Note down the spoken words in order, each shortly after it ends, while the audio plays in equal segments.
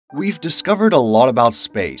We've discovered a lot about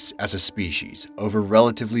space as a species over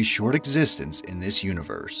relatively short existence in this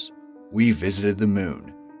universe. We visited the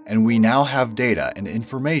moon, and we now have data and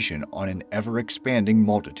information on an ever-expanding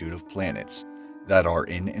multitude of planets that are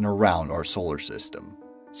in and around our solar system.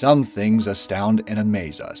 Some things astound and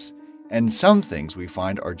amaze us, and some things we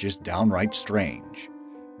find are just downright strange.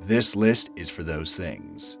 This list is for those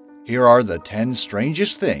things. Here are the 10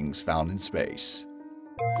 strangest things found in space.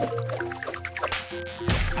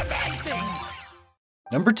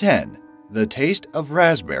 Number 10. The taste of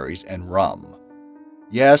raspberries and rum.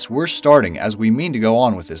 Yes, we're starting as we mean to go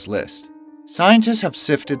on with this list. Scientists have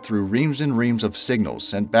sifted through reams and reams of signals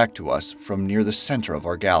sent back to us from near the center of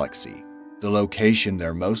our galaxy. The location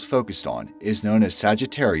they're most focused on is known as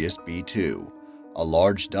Sagittarius B2, a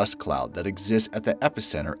large dust cloud that exists at the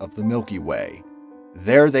epicenter of the Milky Way.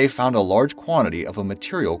 There they found a large quantity of a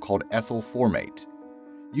material called ethyl formate.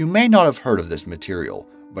 You may not have heard of this material,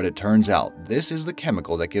 but it turns out this is the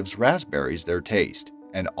chemical that gives raspberries their taste,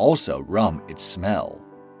 and also rum its smell.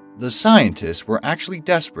 The scientists were actually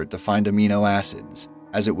desperate to find amino acids,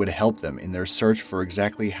 as it would help them in their search for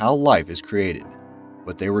exactly how life is created.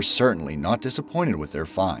 But they were certainly not disappointed with their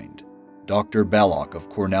find. Dr. Belloc of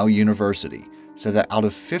Cornell University said that out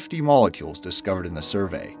of 50 molecules discovered in the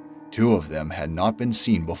survey, 2 of them had not been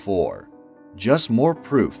seen before. Just more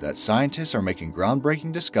proof that scientists are making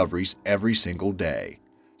groundbreaking discoveries every single day.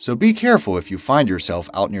 So be careful if you find yourself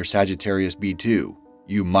out near Sagittarius B2.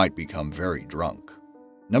 You might become very drunk.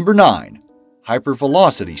 Number 9.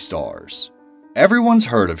 Hypervelocity stars. Everyone's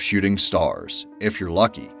heard of shooting stars. If you're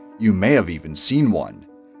lucky, you may have even seen one.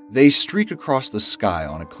 They streak across the sky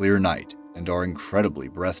on a clear night and are incredibly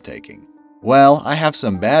breathtaking. Well, I have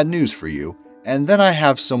some bad news for you, and then I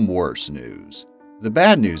have some worse news. The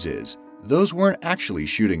bad news is, those weren't actually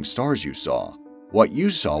shooting stars you saw. What you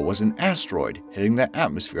saw was an asteroid hitting the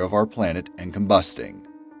atmosphere of our planet and combusting.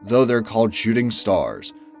 Though they're called shooting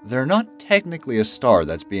stars, they're not technically a star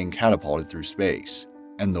that's being catapulted through space.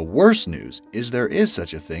 And the worst news is there is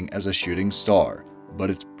such a thing as a shooting star, but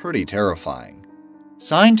it's pretty terrifying.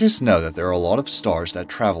 Scientists know that there are a lot of stars that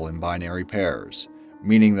travel in binary pairs,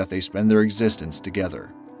 meaning that they spend their existence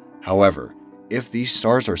together. However, if these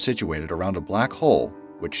stars are situated around a black hole,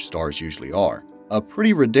 which stars usually are, a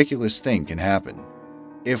pretty ridiculous thing can happen.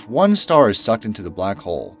 If one star is sucked into the black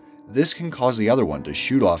hole, this can cause the other one to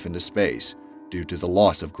shoot off into space due to the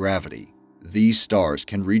loss of gravity. These stars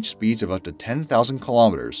can reach speeds of up to 10,000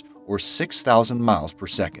 kilometers or 6,000 miles per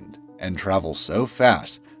second and travel so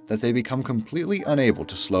fast that they become completely unable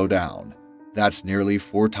to slow down. That's nearly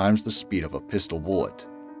 4 times the speed of a pistol bullet.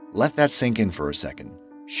 Let that sink in for a second.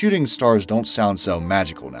 Shooting stars don't sound so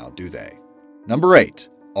magical now, do they? Number 8.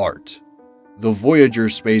 Art. The Voyager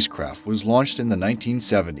spacecraft was launched in the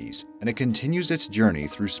 1970s, and it continues its journey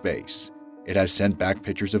through space. It has sent back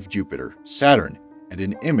pictures of Jupiter, Saturn, and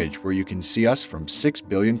an image where you can see us from 6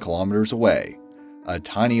 billion kilometers away, a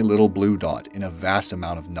tiny little blue dot in a vast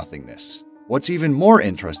amount of nothingness. What's even more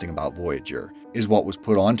interesting about Voyager is what was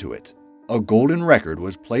put onto it. A golden record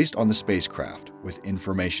was placed on the spacecraft with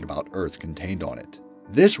information about Earth contained on it.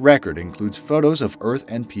 This record includes photos of Earth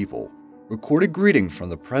and people, recorded greetings from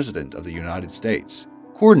the President of the United States,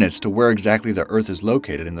 coordinates to where exactly the Earth is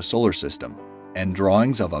located in the solar system, and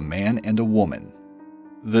drawings of a man and a woman.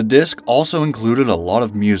 The disc also included a lot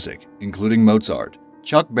of music, including Mozart,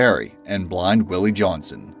 Chuck Berry, and Blind Willie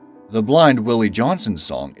Johnson. The Blind Willie Johnson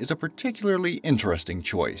song is a particularly interesting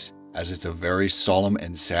choice, as it's a very solemn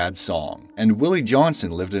and sad song, and Willie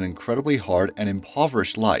Johnson lived an incredibly hard and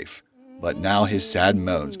impoverished life, but now his sad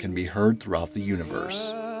moans can be heard throughout the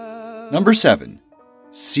universe. Number 7.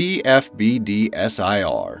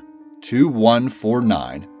 CFBDSIR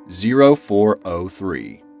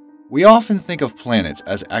 21490403. We often think of planets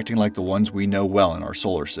as acting like the ones we know well in our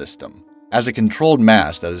solar system, as a controlled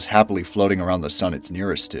mass that is happily floating around the sun it's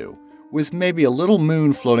nearest to, with maybe a little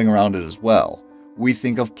moon floating around it as well. We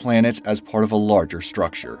think of planets as part of a larger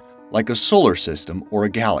structure, like a solar system or a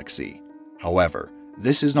galaxy. However,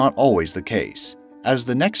 this is not always the case, as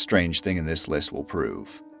the next strange thing in this list will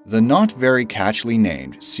prove. The not very catchily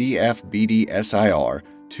named CFBDSIR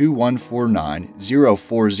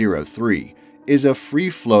 21490403 is a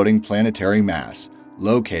free-floating planetary mass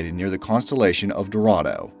located near the constellation of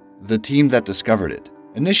Dorado. The team that discovered it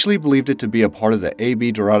initially believed it to be a part of the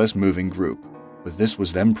AB Doradus moving group, but this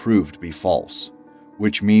was then proved to be false,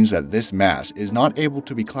 which means that this mass is not able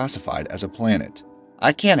to be classified as a planet.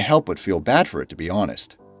 I can't help but feel bad for it, to be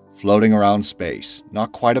honest. Floating around space,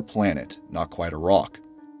 not quite a planet, not quite a rock,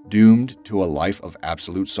 doomed to a life of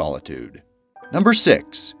absolute solitude. Number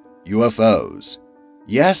 6. UFOs.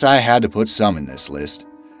 Yes, I had to put some in this list.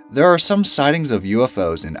 There are some sightings of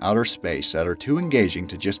UFOs in outer space that are too engaging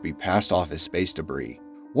to just be passed off as space debris,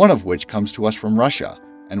 one of which comes to us from Russia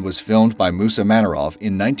and was filmed by Musa Manarov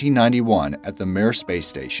in 1991 at the Mir space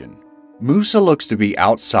station. Musa looks to be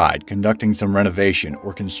outside conducting some renovation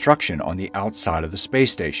or construction on the outside of the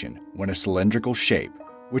space station when a cylindrical shape,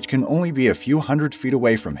 which can only be a few hundred feet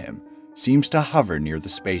away from him, seems to hover near the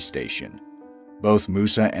space station. Both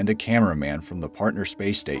Musa and a cameraman from the partner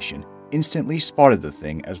space station instantly spotted the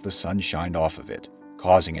thing as the sun shined off of it,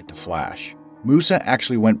 causing it to flash. Musa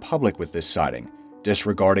actually went public with this sighting,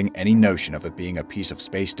 disregarding any notion of it being a piece of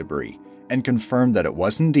space debris, and confirmed that it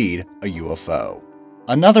was indeed a UFO.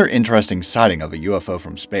 Another interesting sighting of a UFO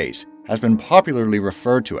from space has been popularly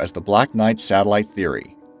referred to as the Black Knight satellite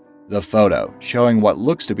theory. The photo, showing what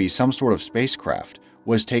looks to be some sort of spacecraft,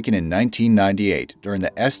 was taken in 1998 during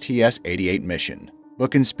the STS-88 mission, but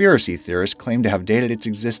conspiracy theorists claim to have dated its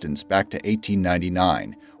existence back to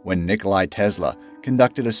 1899, when Nikola Tesla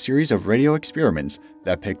conducted a series of radio experiments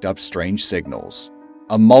that picked up strange signals.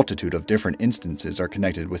 A multitude of different instances are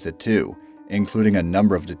connected with it too, including a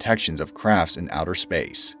number of detections of crafts in outer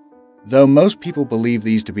space. Though most people believe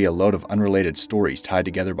these to be a load of unrelated stories tied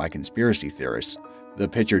together by conspiracy theorists, the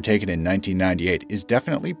picture taken in 1998 is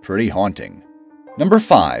definitely pretty haunting. Number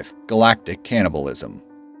 5. Galactic Cannibalism.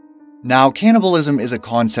 Now, cannibalism is a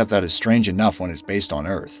concept that is strange enough when it's based on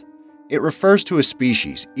Earth. It refers to a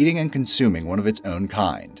species eating and consuming one of its own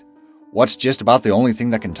kind. What's just about the only thing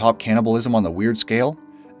that can top cannibalism on the weird scale?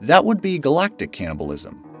 That would be galactic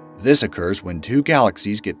cannibalism. This occurs when two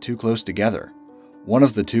galaxies get too close together. One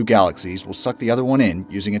of the two galaxies will suck the other one in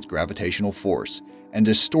using its gravitational force and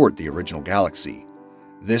distort the original galaxy.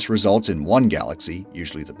 This results in one galaxy,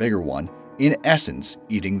 usually the bigger one, in essence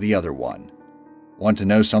eating the other one. Want to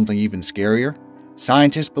know something even scarier?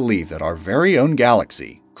 Scientists believe that our very own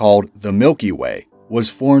galaxy, called the Milky Way, was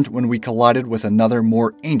formed when we collided with another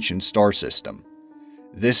more ancient star system.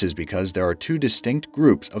 This is because there are two distinct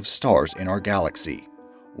groups of stars in our galaxy,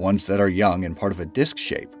 ones that are young and part of a disk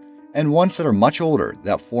shape, and ones that are much older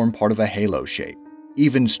that form part of a halo shape.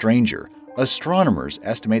 Even stranger, astronomers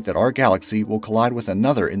estimate that our galaxy will collide with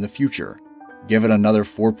another in the future. Give it another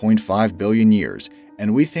 4.5 billion years,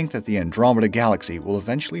 and we think that the Andromeda galaxy will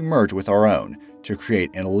eventually merge with our own to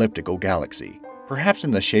create an elliptical galaxy, perhaps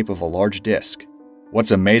in the shape of a large disk.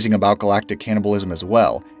 What's amazing about galactic cannibalism as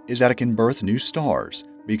well is that it can birth new stars,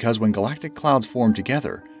 because when galactic clouds form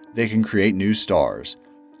together, they can create new stars.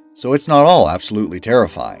 So it's not all absolutely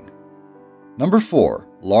terrifying. Number 4.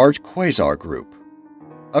 Large Quasar Group.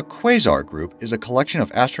 A quasar group is a collection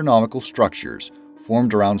of astronomical structures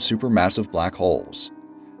formed around supermassive black holes.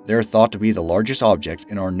 They're thought to be the largest objects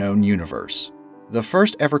in our known universe. The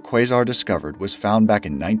first ever quasar discovered was found back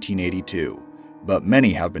in 1982, but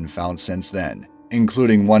many have been found since then,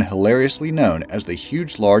 including one hilariously known as the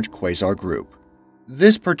Huge Large Quasar Group.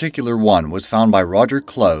 This particular one was found by Roger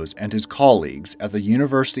Close and his colleagues at the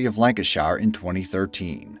University of Lancashire in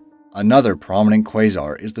 2013. Another prominent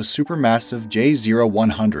quasar is the supermassive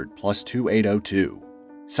J0100 plus 2802.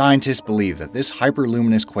 Scientists believe that this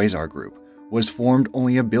hyperluminous quasar group was formed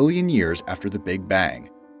only a billion years after the Big Bang,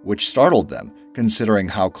 which startled them considering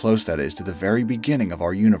how close that is to the very beginning of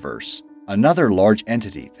our universe. Another large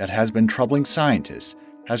entity that has been troubling scientists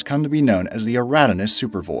has come to be known as the Aragonus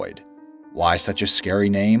supervoid. Why such a scary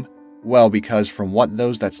name? Well, because from what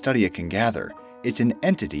those that study it can gather, it's an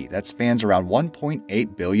entity that spans around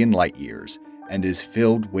 1.8 billion light years and is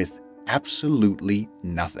filled with absolutely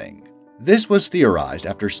nothing. This was theorized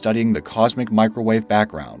after studying the cosmic microwave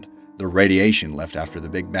background, the radiation left after the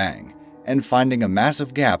Big Bang, and finding a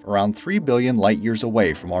massive gap around 3 billion light years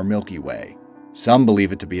away from our Milky Way. Some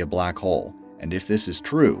believe it to be a black hole, and if this is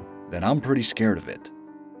true, then I'm pretty scared of it.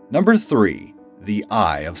 Number 3. The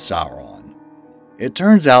Eye of Sauron. It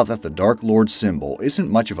turns out that the Dark Lord symbol isn't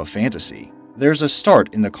much of a fantasy. There's a star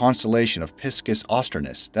in the constellation of Piscis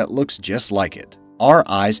Austrinus that looks just like it. Our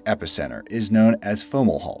eye's epicenter is known as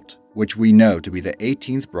Fomalhaut, which we know to be the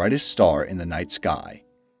 18th brightest star in the night sky.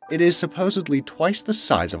 It is supposedly twice the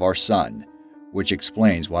size of our sun, which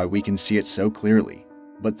explains why we can see it so clearly.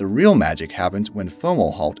 But the real magic happens when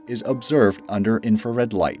Fomalhaut is observed under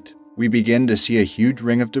infrared light. We begin to see a huge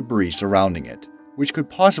ring of debris surrounding it, which could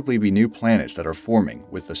possibly be new planets that are forming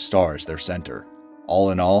with the star as their center.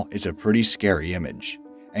 All in all, it's a pretty scary image.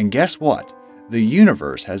 And guess what? The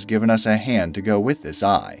universe has given us a hand to go with this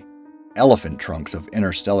eye. Elephant trunks of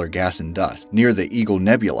interstellar gas and dust near the Eagle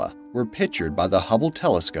Nebula were pictured by the Hubble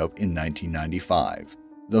telescope in 1995.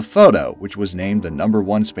 The photo, which was named the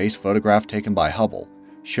 #1 space photograph taken by Hubble,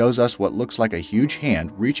 shows us what looks like a huge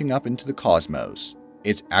hand reaching up into the cosmos.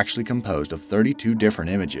 It's actually composed of 32 different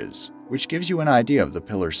images, which gives you an idea of the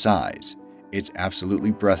pillar's size. It's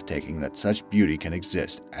absolutely breathtaking that such beauty can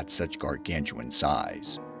exist at such gargantuan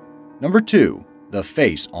size. Number 2. The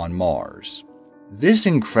face on Mars. This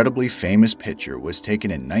incredibly famous picture was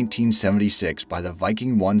taken in 1976 by the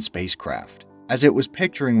Viking 1 spacecraft. As it was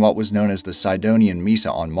picturing what was known as the Sidonian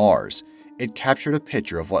Mesa on Mars, it captured a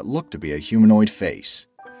picture of what looked to be a humanoid face.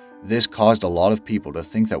 This caused a lot of people to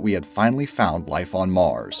think that we had finally found life on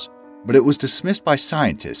Mars, but it was dismissed by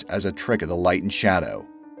scientists as a trick of the light and shadow.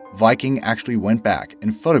 Viking actually went back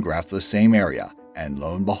and photographed the same area, and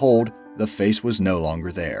lo and behold, the face was no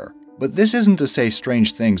longer there. But this isn't to say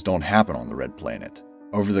strange things don't happen on the red planet.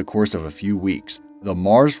 Over the course of a few weeks, the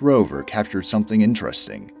Mars rover captured something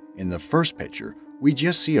interesting. In the first picture, we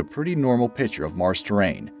just see a pretty normal picture of Mars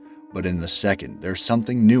terrain, but in the second, there's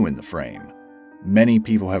something new in the frame. Many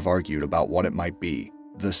people have argued about what it might be,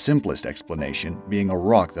 the simplest explanation being a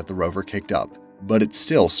rock that the rover kicked up, but it's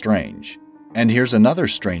still strange. And here's another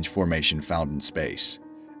strange formation found in space.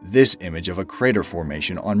 This image of a crater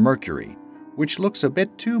formation on Mercury, which looks a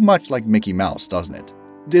bit too much like Mickey Mouse, doesn't it?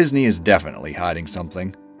 Disney is definitely hiding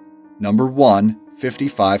something. Number 1.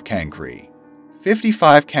 55 Cancri.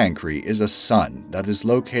 55 Cancri is a sun that is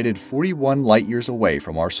located 41 light-years away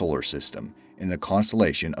from our solar system in the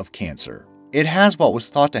constellation of Cancer. It has what was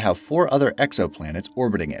thought to have 4 other exoplanets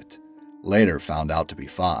orbiting it, later found out to be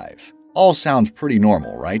 5. All sounds pretty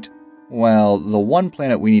normal, right? Well, the one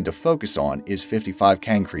planet we need to focus on is 55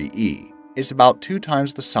 Cancri e. It's about 2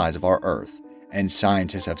 times the size of our Earth, and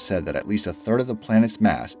scientists have said that at least a third of the planet's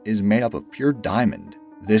mass is made up of pure diamond.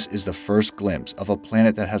 This is the first glimpse of a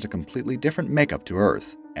planet that has a completely different makeup to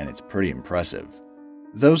Earth, and it's pretty impressive.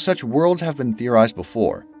 Though such worlds have been theorized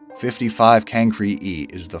before, 55 Cancri e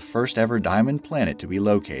is the first ever diamond planet to be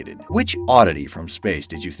located. Which oddity from space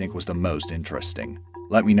did you think was the most interesting?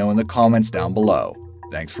 Let me know in the comments down below.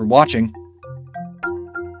 Thanks for watching.